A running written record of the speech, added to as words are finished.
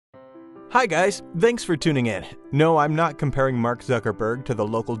Hi guys, thanks for tuning in. No, I'm not comparing Mark Zuckerberg to the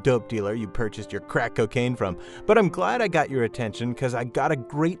local dope dealer you purchased your crack cocaine from, but I'm glad I got your attention because I got a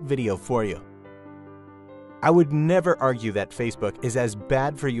great video for you. I would never argue that Facebook is as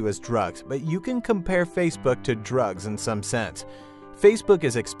bad for you as drugs, but you can compare Facebook to drugs in some sense. Facebook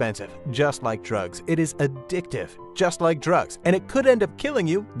is expensive, just like drugs. It is addictive, just like drugs, and it could end up killing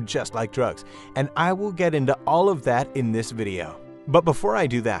you, just like drugs. And I will get into all of that in this video. But before I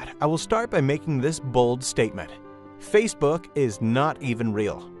do that, I will start by making this bold statement. Facebook is not even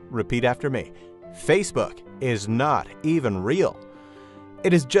real. Repeat after me. Facebook is not even real.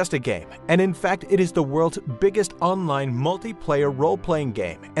 It is just a game, and in fact, it is the world's biggest online multiplayer role-playing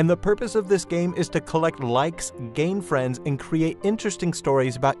game, and the purpose of this game is to collect likes, gain friends, and create interesting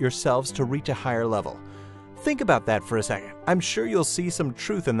stories about yourselves to reach a higher level. Think about that for a second. I'm sure you'll see some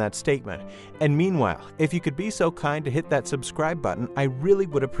truth in that statement. And meanwhile, if you could be so kind to hit that subscribe button, I really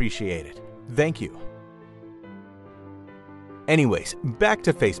would appreciate it. Thank you. Anyways, back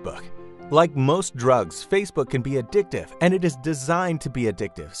to Facebook. Like most drugs, Facebook can be addictive, and it is designed to be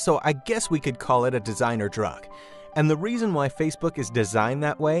addictive, so I guess we could call it a designer drug. And the reason why Facebook is designed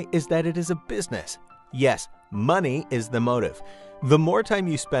that way is that it is a business. Yes, money is the motive. The more time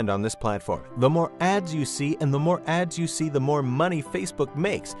you spend on this platform, the more ads you see, and the more ads you see, the more money Facebook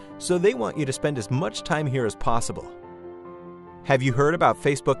makes, so they want you to spend as much time here as possible. Have you heard about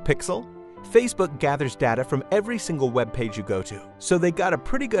Facebook Pixel? Facebook gathers data from every single web page you go to, so they got a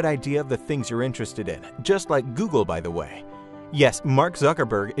pretty good idea of the things you're interested in, just like Google, by the way. Yes, Mark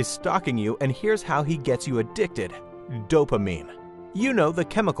Zuckerberg is stalking you, and here's how he gets you addicted. Dopamine. You know, the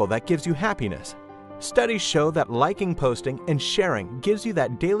chemical that gives you happiness. Studies show that liking, posting, and sharing gives you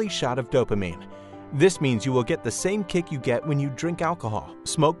that daily shot of dopamine. This means you will get the same kick you get when you drink alcohol,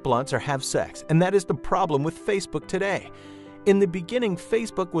 smoke blunts, or have sex, and that is the problem with Facebook today. In the beginning,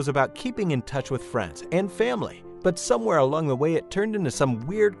 Facebook was about keeping in touch with friends and family, but somewhere along the way it turned into some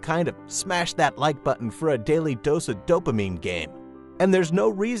weird kind of smash that like button for a daily dose of dopamine game. And there's no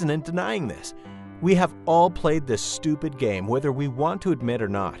reason in denying this. We have all played this stupid game, whether we want to admit or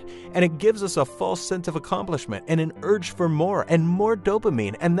not, and it gives us a false sense of accomplishment and an urge for more and more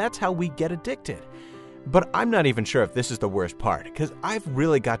dopamine, and that's how we get addicted. But I'm not even sure if this is the worst part, because I've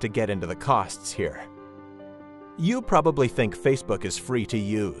really got to get into the costs here. You probably think Facebook is free to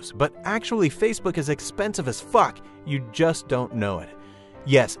use, but actually Facebook is expensive as fuck. You just don't know it.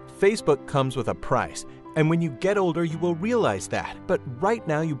 Yes, Facebook comes with a price. And when you get older, you will realize that. But right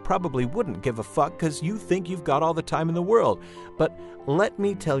now, you probably wouldn't give a fuck because you think you've got all the time in the world. But let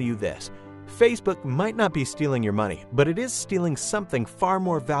me tell you this. Facebook might not be stealing your money, but it is stealing something far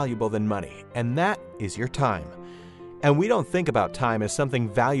more valuable than money, and that is your time. And we don't think about time as something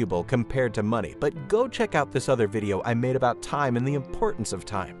valuable compared to money, but go check out this other video I made about time and the importance of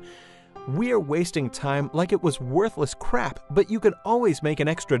time. We are wasting time like it was worthless crap, but you can always make an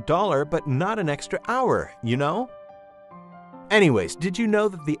extra $1 but not an extra hour, you know? Anyways, did you know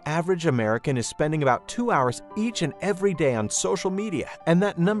that the average American is spending about 2 hours each and every day on social media, and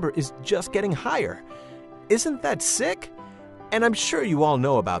that number is just getting higher? Isn't that sick? And I'm sure you all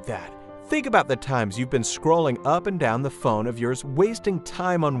know about that. Think about the times you've been scrolling up and down the phone of yours, wasting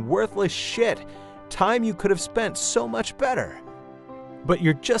time on worthless shit, time you could have spent so much better. But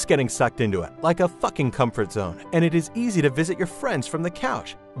you're just getting sucked into it, like a fucking comfort zone, and it is easy to visit your friends from the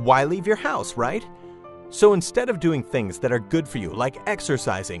couch. Why leave your house, right? So instead of doing things that are good for you, like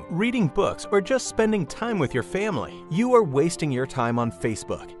exercising, reading books, or just spending time with your family, you are wasting your time on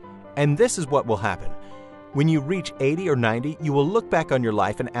Facebook. And this is what will happen. When you reach 80 or 90, you will look back on your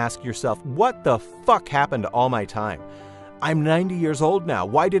life and ask yourself, what the fuck happened to all my time? I'm 90 years old now.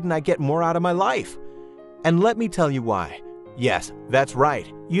 Why didn't I get more out of my life? And let me tell you why. Yes, that's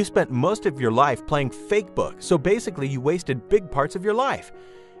right. You spent most of your life playing Facebook, so basically you wasted big parts of your life.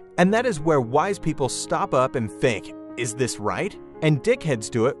 And that is where wise people stop up and think, is this right? And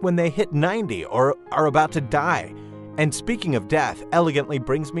dickheads do it when they hit 90 or are about to die. And speaking of death, elegantly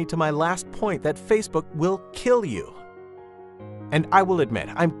brings me to my last point that Facebook will kill you. And I will admit,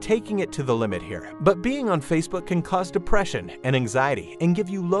 I'm taking it to the limit here, but being on Facebook can cause depression and anxiety and give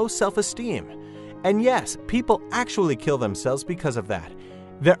you low self-esteem. And yes, people actually kill themselves because of that.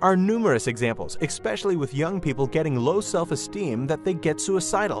 There are numerous examples, especially with young people getting low self-esteem, that they get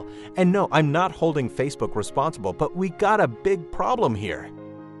suicidal. And no, I'm not holding Facebook responsible, but we got a big problem here.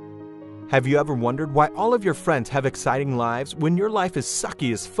 Have you ever wondered why all of your friends have exciting lives when your life is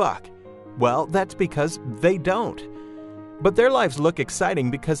sucky as fuck? Well, that's because they don't. But their lives look exciting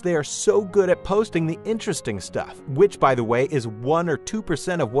because they are so good at posting the interesting stuff, which, by the way, is 1 or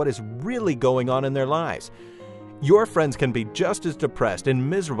 2% of what is really going on in their lives. Your friends can be just as depressed and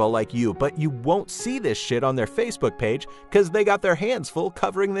miserable like you, but you won't see this shit on their Facebook page because they got their hands full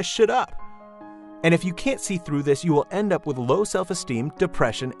covering this shit up. And if you can't see through this, you will end up with low self-esteem,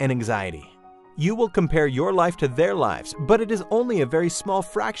 depression, and anxiety. You will compare your life to their lives, but it is only a very small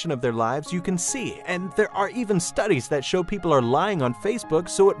fraction of their lives you can see, and there are even studies that show people are lying on Facebook,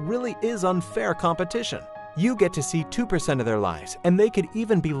 so it really is unfair competition. You get to see 2% of their lives, and they could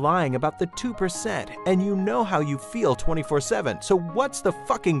even be lying about the 2%, and you know how you feel 24/7, so what's the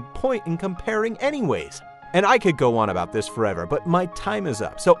fucking point in comparing anyways? And I could go on about this forever, but my time is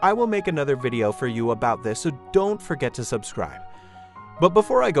up, so I will make another video for you about this, so don't forget to subscribe. But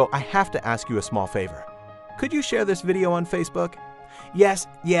before I go, I have to ask you a small favor. Could you share this video on Facebook? Yes,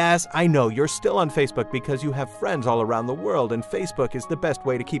 I know you're still on Facebook because you have friends all around the world, and Facebook is the best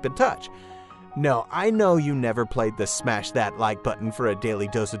way to keep in touch. No, I know you never played the smash that like button for a daily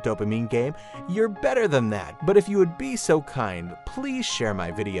dose of dopamine game. You're better than that, but if you would be so kind, please share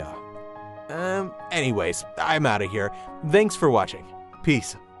my video. Anyways, I'm out of here. Thanks for watching.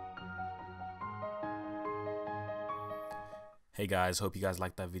 Peace. Hey guys, hope you guys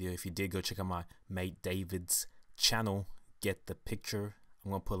liked that video. If you did, go check out my mate David's channel. Get the picture.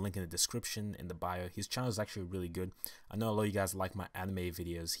 I'm going to put a link in the description, in the bio. His channel is actually really good. I know a lot of you guys like my anime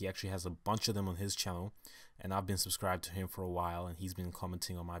videos. He actually has a bunch of them on his channel, and I've been subscribed to him for a while, and he's been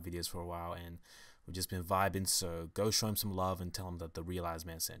commenting on my videos for a while, and we've just been vibing. So go show him some love and tell him that the Realized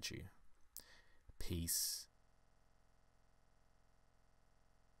Man sent you. Peace.